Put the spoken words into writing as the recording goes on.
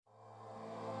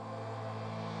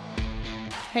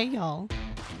Hey y'all,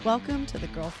 welcome to the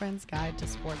Girlfriend's Guide to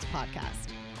Sports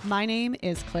podcast. My name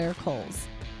is Claire Coles,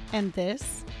 and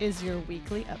this is your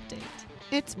weekly update.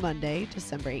 It's Monday,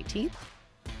 December 18th.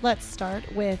 Let's start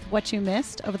with what you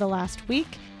missed over the last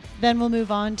week, then we'll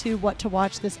move on to what to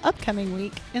watch this upcoming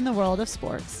week in the world of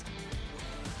sports.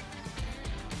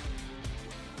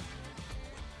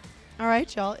 All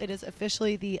right, y'all, it is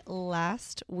officially the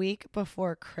last week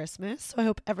before Christmas, so I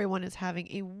hope everyone is having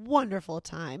a wonderful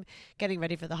time getting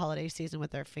ready for the holiday season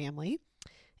with their family.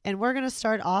 And we're going to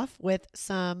start off with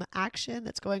some action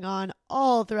that's going on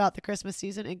all throughout the Christmas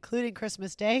season, including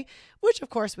Christmas Day, which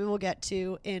of course we will get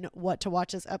to in what to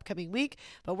watch this upcoming week.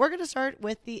 But we're going to start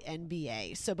with the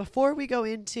NBA. So before we go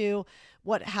into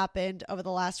what happened over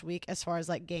the last week as far as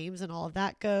like games and all of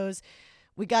that goes,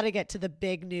 we got to get to the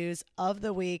big news of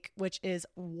the week, which is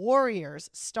Warriors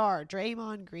star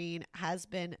Draymond Green has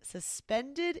been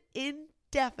suspended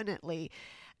indefinitely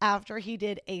after he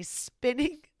did a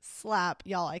spinning slap.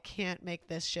 Y'all, I can't make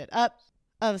this shit up.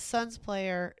 Of Suns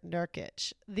player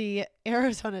Nurkic. The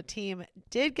Arizona team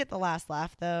did get the last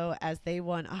laugh, though, as they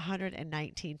won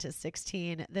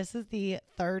 119-16. This is the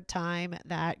third time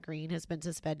that Green has been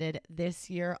suspended this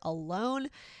year alone,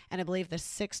 and I believe the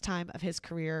third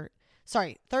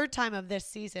time of this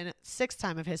season, sixth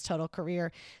time of his total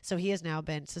career. So he has now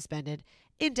been suspended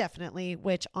indefinitely,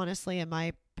 which honestly, in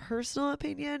my personal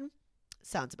opinion,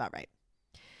 sounds about right.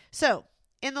 So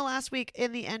in the last week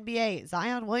in the NBA,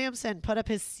 Zion Williamson put up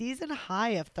his season high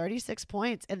of 36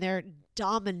 points in their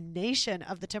domination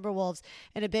of the Timberwolves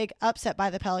in a big upset by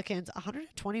the Pelicans,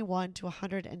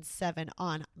 121-107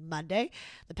 on Monday.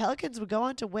 The Pelicans would go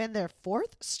on to win their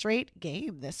fourth straight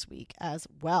game this week as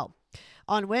well.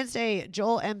 On Wednesday,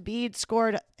 Joel Embiid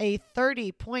scored a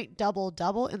 30-point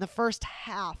double-double in the first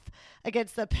half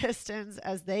against the Pistons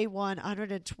as they won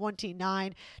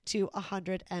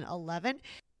 129-111.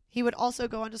 He would also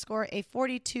go on to score a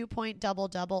 42-point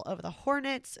double-double over the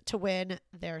Hornets to win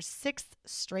their sixth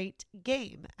straight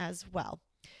game as well.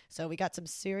 So we got some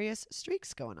serious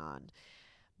streaks going on.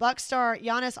 Bucks star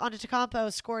Giannis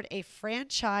Antetokounmpo scored a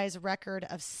franchise record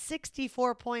of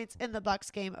 64 points in the Bucks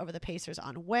game over the Pacers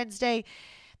on Wednesday.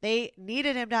 They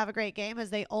needed him to have a great game as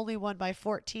they only won by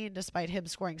 14 despite him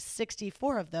scoring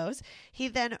 64 of those. He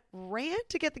then ran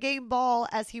to get the game ball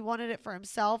as he wanted it for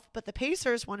himself, but the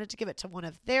Pacers wanted to give it to one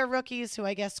of their rookies who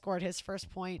I guess scored his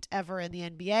first point ever in the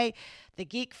NBA. The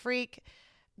Greek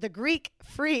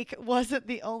Freak wasn't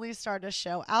the only star to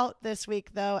show out this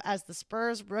week, though, as the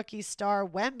Spurs rookie star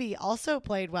Wemby also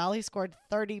played well. He scored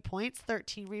 30 points,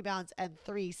 13 rebounds, and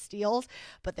 3 steals,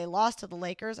 but they lost to the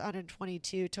Lakers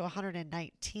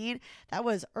 122-119. That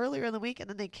was earlier in the week, and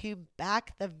then they came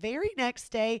back the very next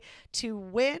day to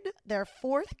win their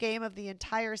fourth game of the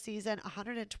entire season,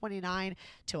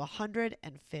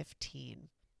 129-115.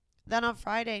 Then on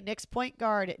Friday, Knicks point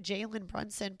guard Jalen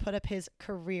Brunson put up his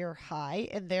career high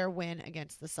in their win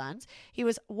against the Suns. He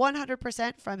was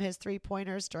 100% from his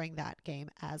three-pointers during that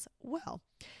game as well.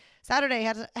 Saturday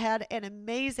had an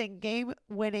amazing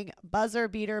game-winning buzzer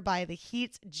beater by the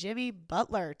Heat's Jimmy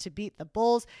Butler to beat the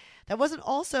Bulls. That wasn't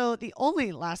also the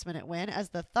only last-minute win, as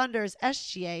the Thunder's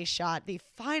SGA shot the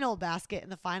final basket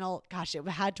in the final, it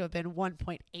had to have been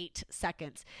 1.8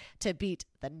 seconds to beat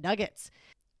the Nuggets.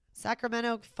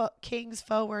 Sacramento Kings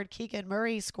forward Keegan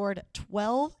Murray scored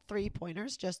 12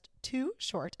 three-pointers, just 2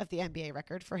 short of the NBA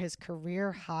record for his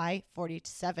career-high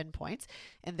 47 points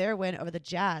in their win over the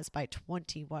Jazz by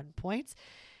 21 points.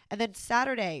 And then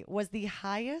Saturday was the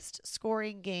highest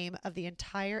scoring game of the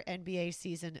entire NBA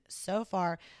season so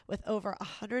far, with over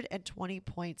 120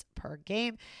 points per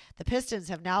game. The Pistons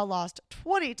have now lost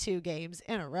 22 games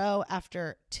in a row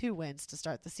after 2 wins to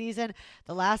start the season.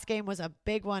 The last game was a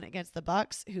big one against the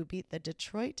Bucks, who beat the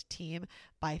Detroit team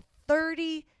by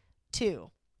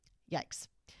 32. Yikes.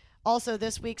 Also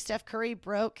this week, Steph Curry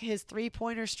broke his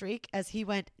three-pointer streak as he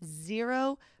went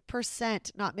 0%,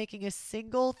 not making a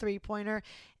single three-pointer.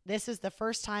 This is the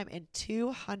first time in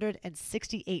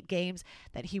 268 games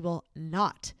that he will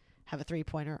not have a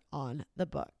three-pointer on the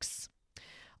books.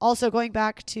 Also, going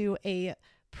back to a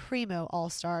primo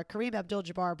all-star, Kareem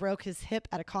Abdul-Jabbar broke his hip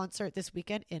at a concert this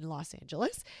weekend in Los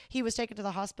Angeles. He was taken to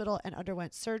the hospital and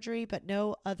underwent surgery, but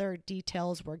no other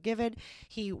details were given.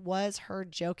 He was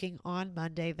heard joking on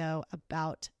Monday, though,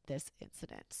 about this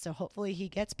incident. So hopefully he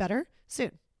gets better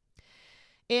soon.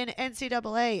 In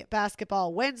NCAA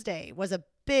basketball, Wednesday was a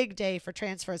big day for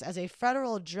transfers as a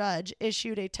federal judge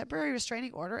issued a temporary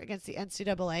restraining order against the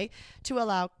NCAA to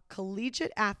allow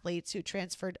collegiate athletes who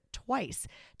transferred twice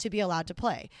to be allowed to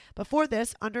play. Before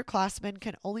this, underclassmen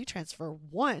can only transfer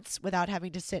once without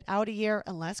having to sit out a year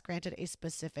unless granted a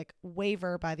specific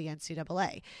waiver by the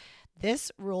NCAA.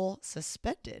 This rule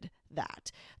suspended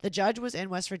that. The judge was in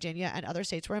West Virginia, and other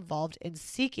states were involved in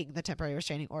seeking the temporary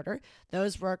restraining order.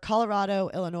 Those were Colorado,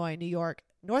 Illinois, New York,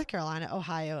 North Carolina,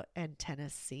 Ohio, and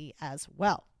Tennessee as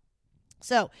well.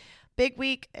 So, big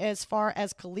week as far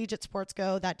as collegiate sports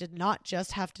go. That did not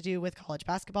just have to do with college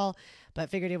basketball, but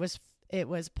figured it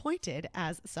was pointed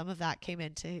as some of that came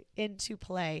into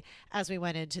play as we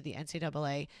went into the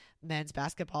NCAA men's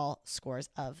basketball scores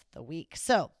of the week.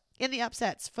 So, in the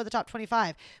upsets for the top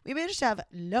 25, we managed to have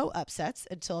no upsets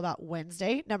until about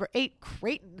Wednesday. Number 8,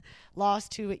 Creighton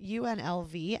lost to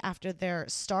UNLV after their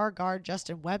star guard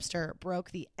Justin Webster broke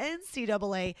the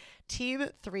NCAA team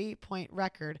 3-point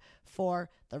record for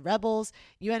the Rebels.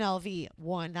 UNLV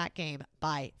won that game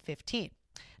by 15.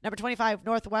 Number 25,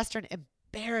 Northwestern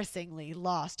embarrassingly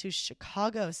lost to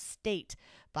Chicago State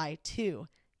by 2.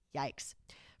 Yikes.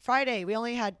 Friday, we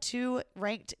only had 2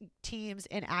 ranked teams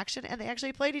in action, and they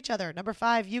actually played each other. Number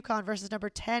 5, UConn versus number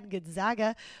 10,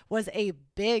 Gonzaga, was a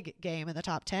big game in the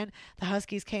top 10. The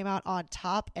Huskies came out on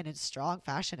top and in strong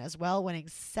fashion as well, winning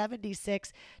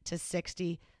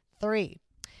 76-63.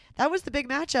 That was the big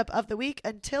matchup of the week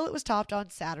until it was topped on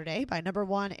Saturday by number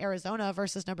 1, Arizona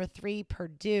versus number 3,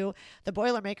 Purdue. The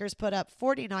Boilermakers put up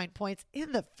 49 points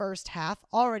in the first half,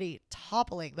 already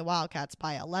toppling the Wildcats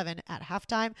by 11 at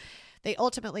halftime. They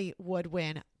ultimately would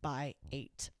win by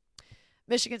 8.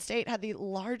 Michigan State had the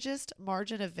largest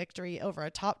margin of victory over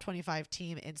a top 25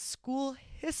 team in school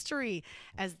history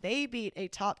as they beat a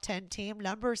top 10 team,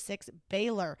 number 6,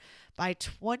 Baylor, by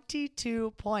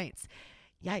 22 points.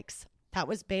 Yikes. That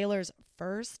was Baylor's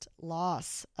first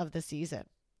loss of the season.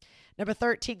 Number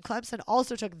 13, Clemson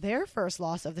also took their first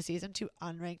loss of the season to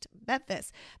unranked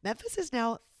Memphis. Memphis is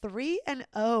now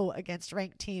 3-0 against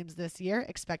ranked teams this year.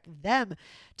 Expect them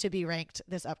to be ranked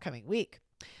this upcoming week.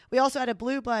 We also had a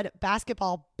blue blood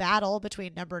basketball battle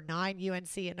between number 9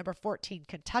 UNC and number 14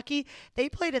 Kentucky. They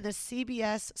played in the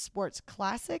CBS Sports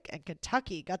Classic, and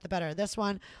Kentucky got the better of this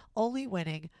one, only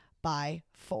winning by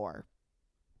 4.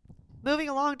 Moving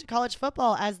along to college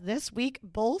football, as this week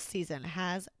bowl season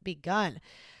has begun.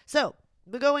 So,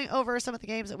 we're going over some of the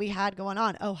games that we had going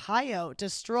on. Ohio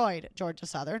destroyed Georgia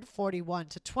Southern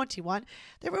 41-21.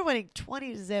 They were winning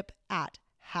 20-zip at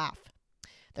half.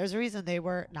 There's a reason they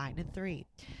were 9-3.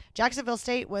 Jacksonville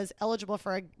State was eligible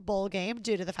for a bowl game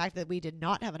due to the fact that we did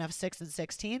not have enough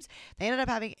 6-6 teams. They ended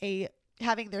up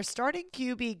having their starting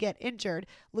QB get injured.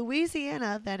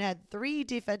 Louisiana then had 3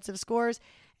 defensive scores,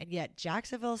 and yet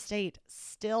Jacksonville State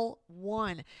still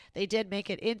won. They did make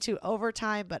it into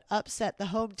overtime, but upset the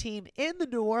home team in the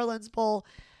New Orleans Bowl,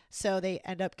 so they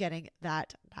end up getting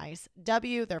that nice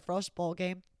W, their first bowl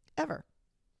game ever.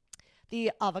 The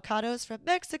Avocados from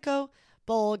Mexico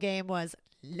bowl game was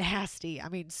nasty. I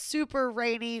mean, super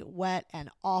rainy, wet, and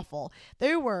awful.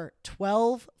 There were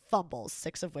 12 fumbles,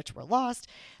 6 of which were lost.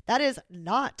 That is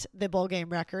not the bowl game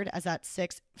record, as that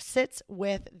 6 sits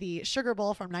with the Sugar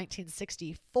Bowl from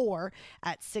 1964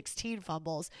 at 16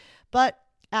 fumbles. But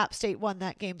App State won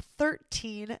that game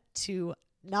 13-9.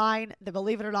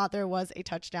 Believe it or not, there was a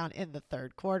touchdown in the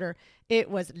third quarter. It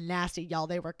was nasty, y'all.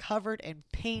 They were covered in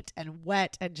paint and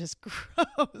wet and just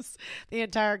gross the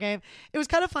entire game. It was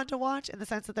kind of fun to watch in the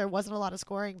sense that there wasn't a lot of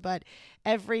scoring, but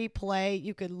every play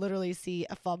you could literally see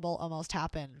a fumble almost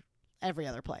happen every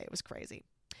other play. It was crazy.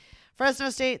 Fresno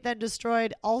State then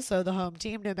destroyed also the home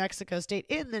team, New Mexico State,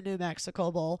 in the New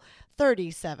Mexico Bowl,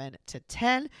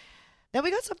 37-10. Then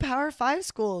we got some Power 5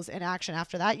 schools in action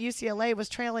after that. UCLA was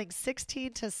trailing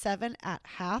 16-7 at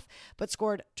half, but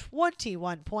scored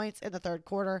 21 points in the third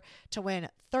quarter to win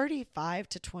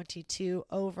 35-22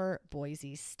 over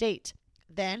Boise State.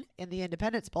 Then, in the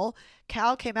Independence Bowl,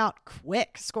 Cal came out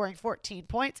quick, scoring 14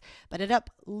 points, but ended up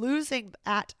losing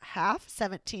at half,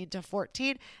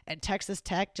 17-14, and Texas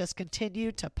Tech just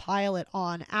continued to pile it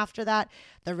on after that.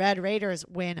 The Red Raiders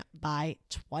win by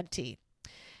 20.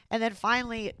 And then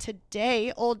finally,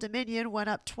 today, Old Dominion went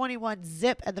up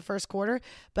 21-zip in the first quarter,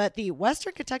 but the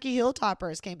Western Kentucky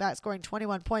Hilltoppers came back scoring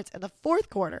 21 points in the fourth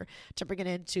quarter to bring it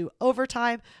into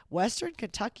overtime. Western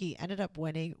Kentucky ended up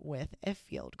winning with a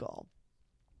field goal.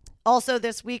 Also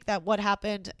this week, that what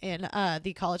happened in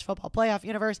the college football playoff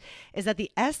universe is that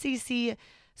the SEC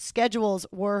schedules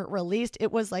were released.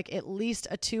 It was like at least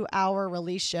a 2-hour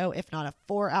release show, if not a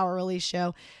 4-hour release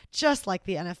show, just like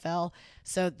the NFL.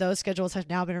 So those schedules have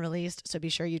now been released. So be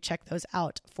sure you check those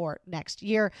out for next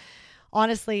year.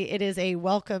 Honestly, it is a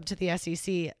welcome to the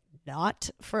SEC, not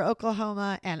for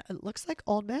Oklahoma, and it looks like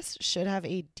Ole Miss should have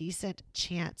a decent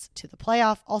chance to the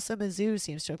playoff. Also, Mizzou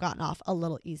seems to have gotten off a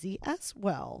little easy as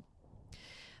well.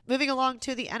 Moving along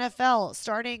to the NFL,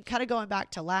 starting kind of going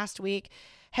back to last week,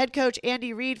 head coach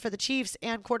Andy Reid for the Chiefs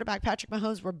and quarterback Patrick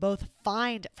Mahomes were both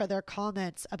fined for their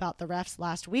comments about the refs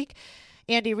last week.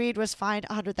 Andy Reid was fined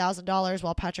 $100,000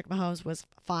 while Patrick Mahomes was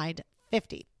fined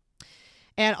 $50,000.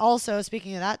 And also,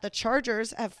 speaking of that, the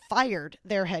Chargers have fired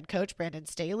their head coach, Brandon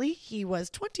Staley. He was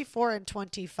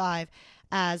 24-25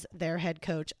 as their head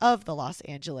coach of the Los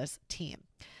Angeles team.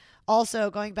 Also,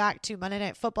 going back to Monday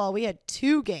Night Football, we had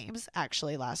 2 games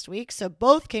actually last week. So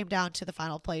both came down to the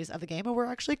final plays of the game and were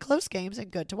actually close games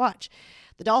and good to watch.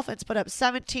 The Dolphins put up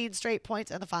 17 straight points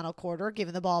in the final quarter,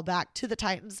 giving the ball back to the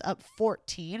Titans up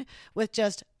 14 with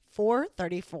just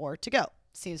 4:34 to go.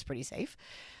 Seems pretty safe.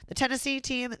 The Tennessee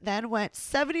team then went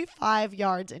 75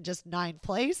 yards in just 9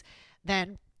 plays.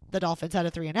 Then the Dolphins had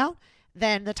a 3-and-out.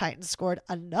 Then the Titans scored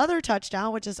another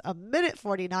touchdown, which is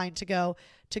 1:49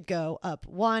 to go up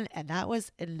 1. And that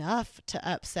was enough to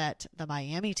upset the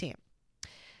Miami team.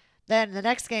 Then the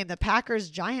next game, the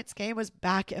Packers-Giants game, was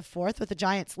back and forth with the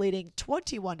Giants leading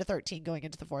 21-13 going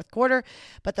into the fourth quarter.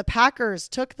 But the Packers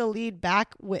took the lead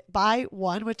back by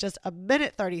 1 with just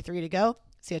 1:33 to go.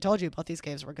 See, I told you both these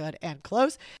games were good and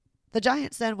close. The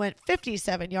Giants then went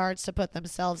 57 yards to put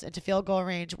themselves into field goal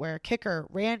range, where kicker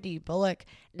Randy Bullock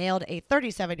nailed a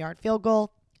 37-yard field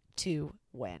goal to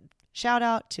win. Shout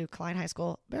out to Klein High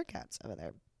School Bearcats over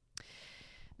there.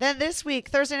 Then this week,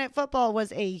 Thursday Night Football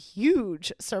was a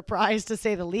huge surprise, to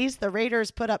say the least. The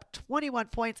Raiders put up 21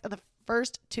 points in the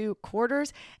first 2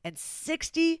 quarters and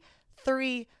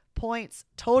 63 points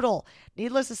total.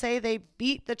 Needless to say, they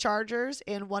beat the Chargers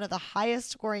in one of the highest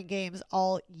scoring games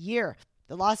all year.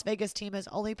 The Las Vegas team has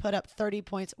only put up 30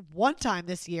 points one time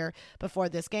this year before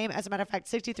this game. As a matter of fact,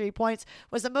 63 points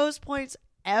was the most points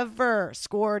ever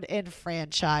scored in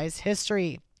franchise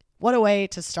history. What a way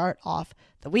to start off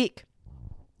the week.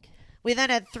 We then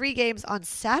had 3 games on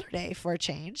Saturday for a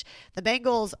change. The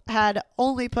Bengals had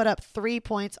only put up 3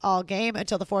 points all game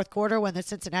until the fourth quarter, when the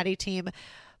Cincinnati team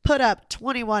put up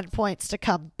 21 points to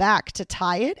come back to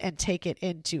tie it and take it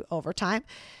into overtime.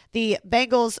 The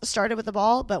Bengals started with the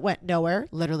ball but went nowhere,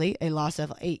 literally a loss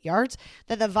of 8 yards.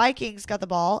 Then the Vikings got the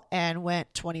ball and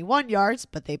went 21 yards,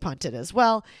 but they punted as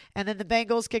well. And then the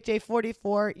Bengals kicked a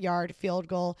 44-yard field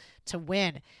goal to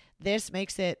win. This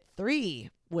makes it 3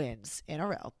 wins in a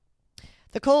row.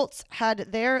 The Colts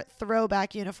had their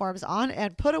throwback uniforms on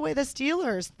and put away the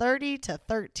Steelers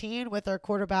 30-13 with their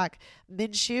quarterback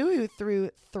Minshew, who threw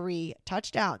 3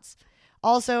 touchdowns.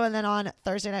 Also, and then on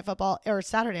Saturday Night Football,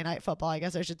 I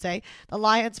guess I should say, the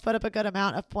Lions put up a good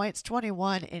amount of points,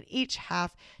 21 in each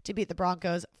half, to beat the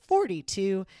Broncos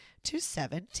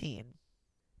 42-17.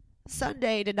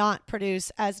 Sunday did not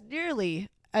produce nearly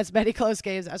as many close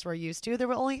games as we're used to. There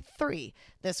were only 3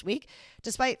 this week.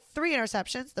 Despite 3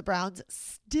 interceptions, the Browns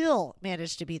still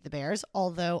managed to beat the Bears,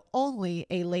 although only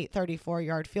a late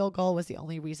 34-yard field goal was the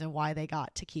only reason why they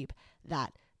got to keep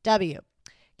that W.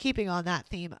 Keeping on that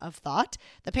theme of thought,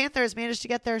 the Panthers managed to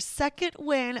get their 2nd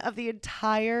win of the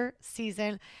entire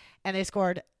season, and they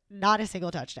scored not a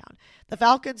single touchdown. The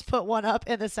Falcons put one up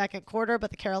in the second quarter,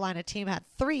 but the Carolina team had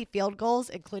 3 field goals,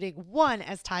 including 1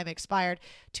 as time expired,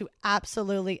 to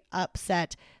absolutely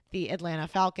upset the Atlanta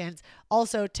Falcons.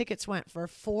 Also, tickets went for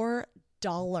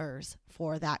 $4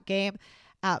 for that game.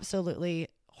 Absolutely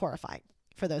horrifying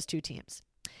for those 2 teams.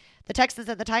 The Texans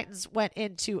and the Titans went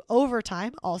into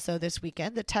overtime also this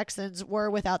weekend. The Texans were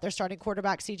without their starting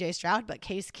quarterback, C.J. Stroud, but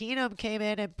Case Keenum came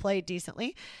in and played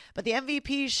decently. But the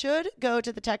MVP should go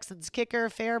to the Texans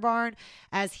kicker, Fairbairn,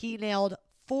 as he nailed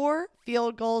 4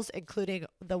 field goals, including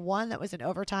the one that was in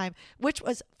overtime, which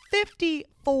was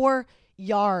 54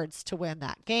 yards to win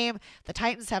that game. The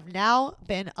Titans have now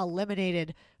been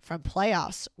eliminated from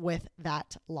playoffs with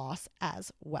that loss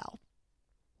as well.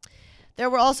 There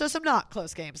were also some not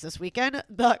close games this weekend.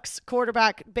 Bucs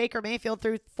quarterback Baker Mayfield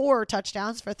threw 4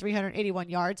 touchdowns for 381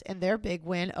 yards in their big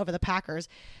win over the Packers.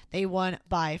 They won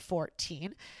by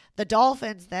 14. The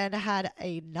Dolphins then had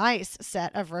a nice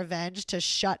set of revenge to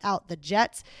shut out the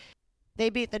Jets. They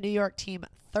beat the New York team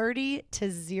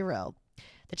 30-0.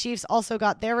 The Chiefs also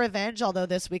got their revenge, although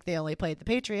this week they only played the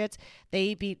Patriots.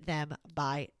 They beat them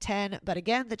by 10. But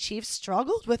again, the Chiefs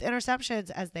struggled with interceptions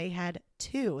as they had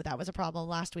 2. That was a problem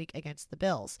last week against the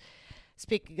Bills.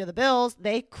 Speaking of the Bills,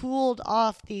 they cooled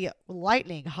off the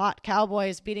lightning hot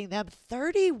Cowboys, beating them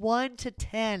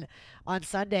 31-10 on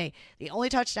Sunday. The only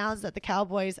touchdown that the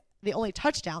Cowboys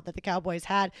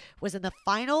had was in the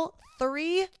final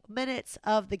 3 minutes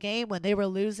of the game when they were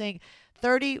losing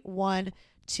 31-3.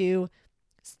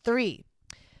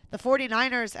 The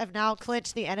 49ers have now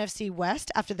clinched the NFC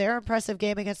West after their impressive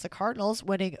game against the Cardinals,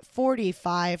 winning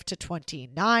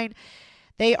 45-29.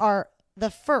 They are the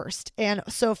first and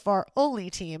so far only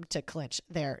team to clinch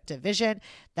their division.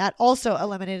 That also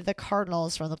eliminated the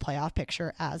Cardinals from the playoff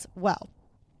picture as well.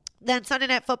 Then Sunday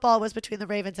Night Football was between the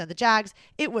Ravens and the Jags.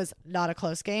 It was not a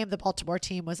close game. The Baltimore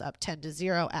team was up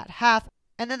 10-0 at half.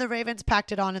 And then the Ravens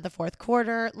packed it on in the fourth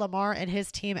quarter. Lamar and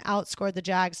his team outscored the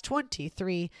Jags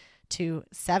 23-7.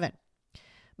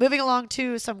 Moving along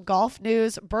to some golf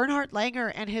news, Bernhard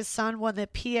Langer and his son won the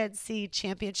PNC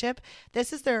Championship.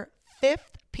 This is their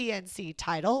fifth PNC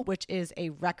title, which is a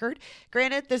record.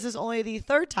 Granted, this is only the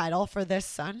third title for this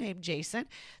son named Jason.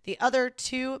 The other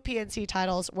two PNC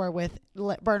titles were with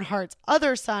Bernhard's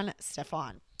other son,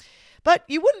 Stefan. But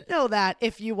you wouldn't know that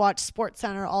if you watched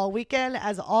SportsCenter all weekend,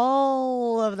 as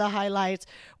all of the highlights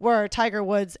were Tiger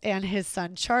Woods and his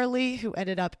son Charlie, who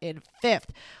ended up in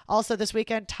fifth. Also this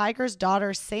weekend, Tiger's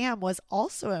daughter Sam was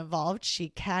also involved. She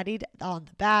caddied on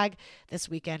the bag this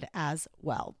weekend as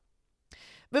well.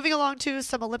 Moving along to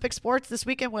some Olympic sports, this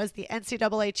weekend was the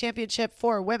NCAA Championship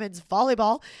for women's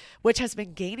volleyball, which has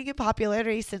been gaining in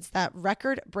popularity since that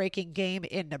record-breaking game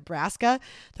in Nebraska.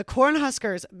 The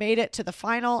Cornhuskers made it to the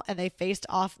final, and they faced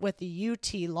off with the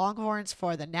UT Longhorns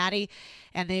for the Natty,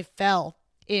 and they fell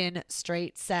in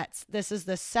straight sets. This is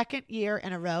the second year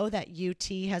in a row that UT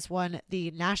has won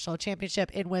the national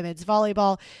championship in women's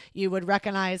volleyball. You would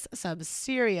recognize some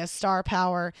serious star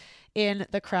power in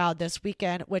the crowd this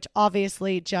weekend, which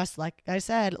obviously, just like I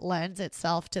said, lends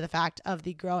itself to the fact of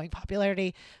the growing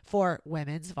popularity for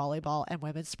women's volleyball and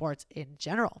women's sports in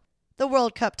general. The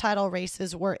World Cup title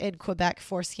races were in Quebec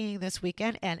for skiing this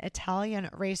weekend, and Italian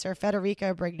racer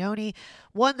Federica Brignoni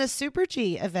won the Super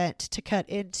G event to cut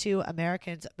into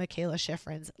Americans Michaela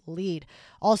Schifrin's lead.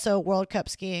 Also, World Cup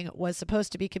skiing was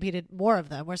supposed to be competed, more of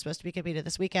them were supposed to be competed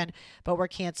this weekend, but were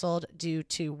canceled due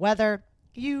to weather.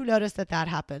 You notice that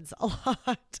happens a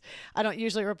lot. I don't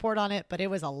usually report on it, but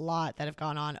it was a lot that have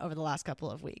gone on over the last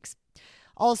couple of weeks.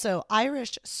 Also,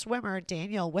 Irish swimmer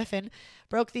Daniel Wiffen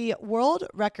broke the world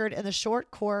record in the short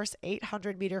course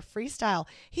 800-meter freestyle.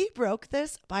 He broke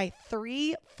this by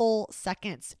 3 full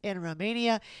seconds in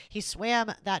Romania. He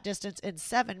swam that distance in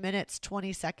 7 minutes,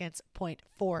 20 seconds,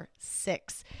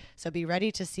 0.46. So be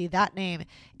ready to see that name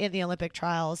in the Olympic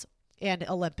trials and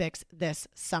Olympics this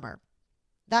summer.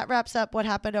 That wraps up what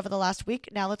happened over the last week.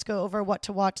 Now let's go over what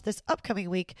to watch this upcoming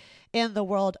week in the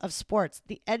world of sports.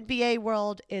 The NBA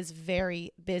world is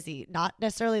very busy. Not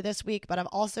necessarily this week, but I'm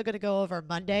also going to go over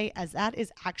Monday, as that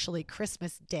is actually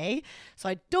Christmas Day. So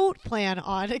I don't plan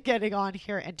on getting on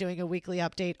here and doing a weekly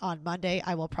update on Monday.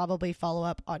 I will probably follow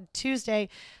up on Tuesday.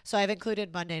 So I've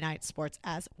included Monday night sports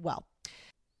as well.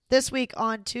 This week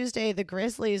on Tuesday, the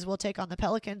Grizzlies will take on the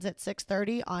Pelicans at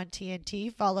 6:30 on TNT,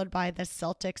 followed by the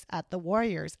Celtics at the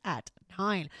Warriors at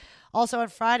 9. Also on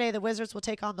Friday, the Wizards will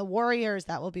take on the Warriors.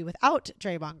 That will be without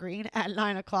Draymond Green at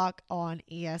 9 o'clock on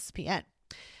ESPN.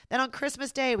 Then on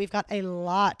Christmas Day, we've got a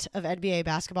lot of NBA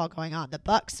basketball going on. The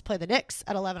Bucks play the Knicks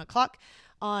at 11 o'clock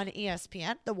on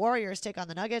ESPN. The Warriors take on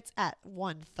the Nuggets at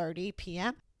 1:30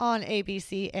 p.m. on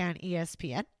ABC and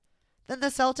ESPN. Then the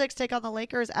Celtics take on the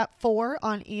Lakers at 4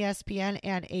 on ESPN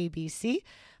and ABC,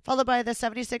 followed by the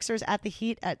 76ers at the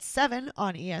Heat at 7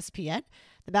 on ESPN.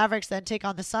 The Mavericks then take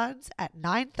on the Suns at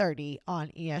 9:30 on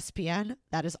ESPN.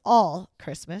 That is all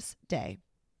Christmas Day.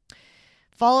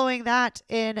 Following that,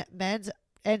 in men's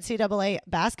NCAA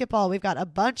basketball, we've got a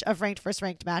bunch of ranked versus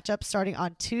ranked matchups starting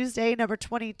on Tuesday. Number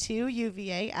 22,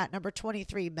 UVA at number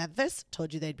 23, Memphis.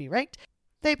 Told you they'd be ranked.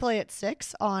 They play at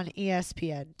 6 on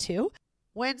ESPN2.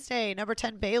 Wednesday, number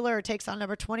 10 Baylor takes on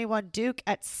number 21 Duke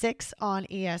at 6 on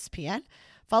ESPN,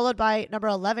 followed by number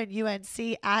 11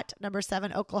 UNC at number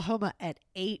 7 Oklahoma at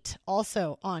 8,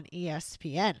 also on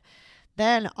ESPN.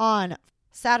 Then on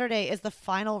Saturday is the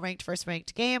final ranked versus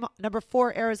ranked game. Number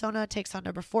 4 Arizona takes on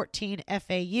number 14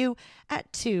 FAU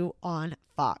at 2 on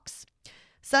Fox.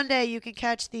 Sunday, you can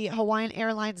catch the Hawaiian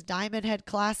Airlines Diamond Head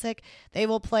Classic. They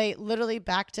will play literally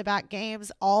back-to-back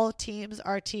games. All teams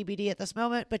are TBD at this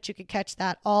moment, but you can catch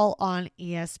that all on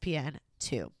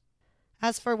ESPN2.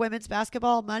 As for women's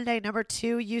basketball, Monday, number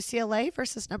 2 UCLA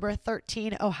versus number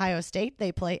 13 Ohio State.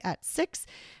 They play at 6.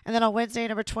 And then on Wednesday,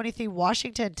 number 23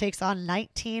 Washington takes on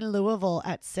 19 Louisville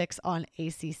at 6 on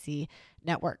ACC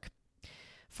Network.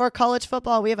 For college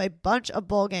football, we have a bunch of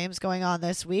bowl games going on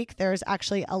this week. There's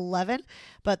actually 11,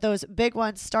 but those big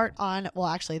ones start on, well,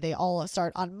 actually, they all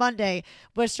start on Monday.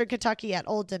 Western Kentucky at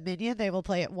Old Dominion. They will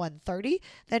play at 1:30.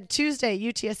 Then Tuesday,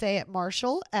 UTSA at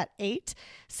Marshall at 8.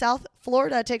 South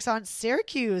Florida takes on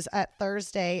Syracuse at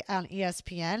Thursday on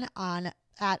ESPN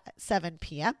at 7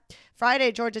 p.m.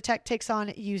 Friday, Georgia Tech takes on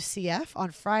UCF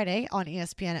on Friday on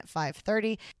ESPN at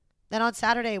 5:30. Then on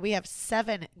Saturday, we have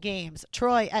 7 games.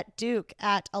 Troy at Duke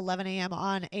at 11 a.m.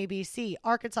 on ABC.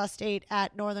 Arkansas State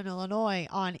at Northern Illinois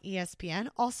on ESPN,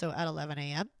 also at 11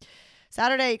 a.m.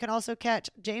 Saturday, you can also catch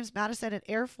James Madison at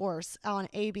Air Force on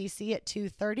ABC at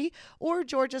 2:30 or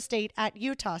Georgia State at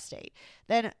Utah State.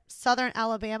 Then Southern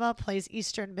Alabama plays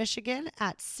Eastern Michigan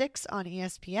at 6 on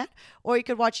ESPN, or you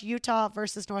could watch Utah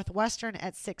versus Northwestern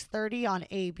at 6:30 on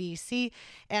ABC.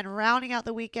 And rounding out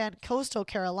the weekend, Coastal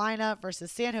Carolina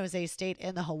versus San Jose State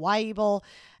in the Hawaii Bowl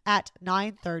at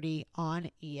 9:30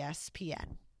 on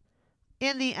ESPN.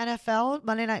 In the NFL,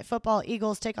 Monday Night Football,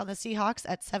 Eagles take on the Seahawks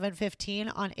at 7:15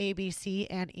 on ABC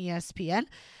and ESPN.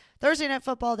 Thursday Night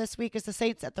Football this week is the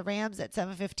Saints at the Rams at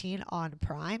 7:15 on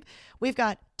Prime. We've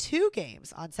got 2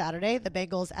 games on Saturday. The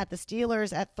Bengals at the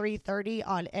Steelers at 3:30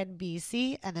 on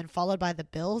NBC, and then followed by the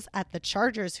Bills at the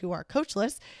Chargers, who are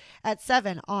coachless, at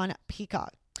 7 on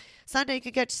Peacock. Sunday, you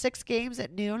can catch 6 games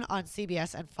at noon on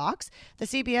CBS and Fox. The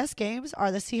CBS games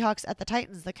are the Seahawks at the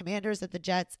Titans, the Commanders at the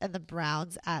Jets, and the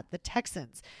Browns at the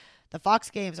Texans. The Fox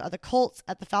games are the Colts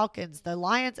at the Falcons, the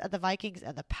Lions at the Vikings,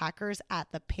 and the Packers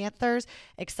at the Panthers.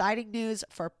 Exciting news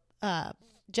for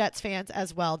Jets fans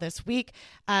as well this week,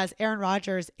 as Aaron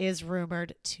Rodgers is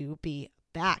rumored to be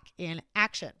back in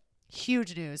action.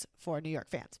 Huge news for New York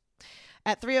fans.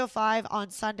 At 3:05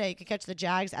 on Sunday, you can catch the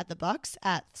Jags at the Bucks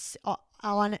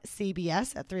on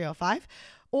CBS at 3:05,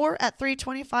 or at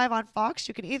 3:25 on Fox.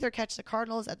 You can either catch the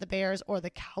Cardinals at the Bears or the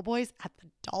Cowboys at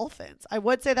the Dolphins. I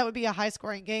would say that would be a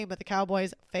high-scoring game, but the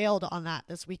Cowboys failed on that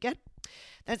this weekend.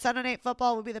 Then Sunday Night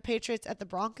Football will be the Patriots at the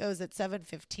Broncos at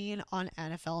 7:15 on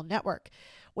NFL Network.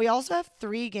 We also have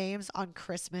 3 games on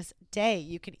Christmas Day.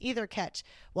 You can either catch,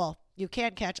 you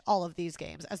can catch all of these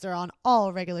games as they're on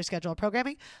all regular scheduled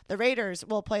programming. The Raiders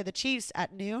will play the Chiefs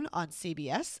at noon on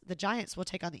CBS. The Giants will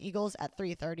take on the Eagles at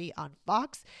 3:30 on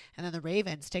Fox. And then the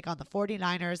Ravens take on the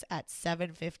 49ers at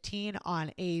 7:15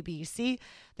 on ABC.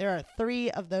 There are 3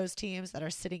 of those teams that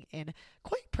are sitting in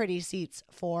quite pretty seats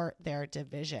for their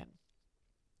division.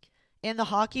 In the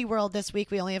hockey world this week,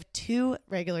 we only have 2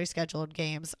 regularly scheduled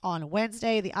games. On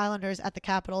Wednesday, the Islanders at the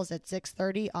Capitals at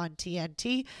 6:30 on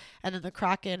TNT, and then the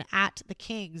Kraken at the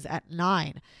Kings at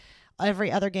 9.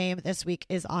 Every other game this week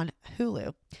is on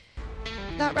Hulu.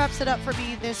 That wraps it up for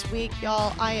me this week,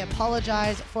 y'all. I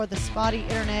apologize for the spotty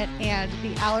internet and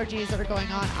the allergies that are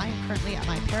going on. I am currently at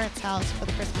my parents' house for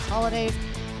the Christmas holidays.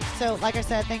 So, like I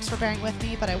said, thanks for bearing with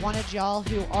me, but I wanted y'all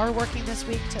who are working this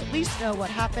week to at least know what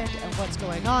happened and what's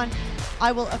going on.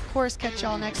 I will, of course, catch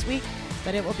y'all next week,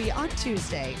 but it will be on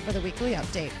Tuesday for the weekly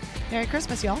update. Merry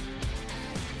Christmas, y'all.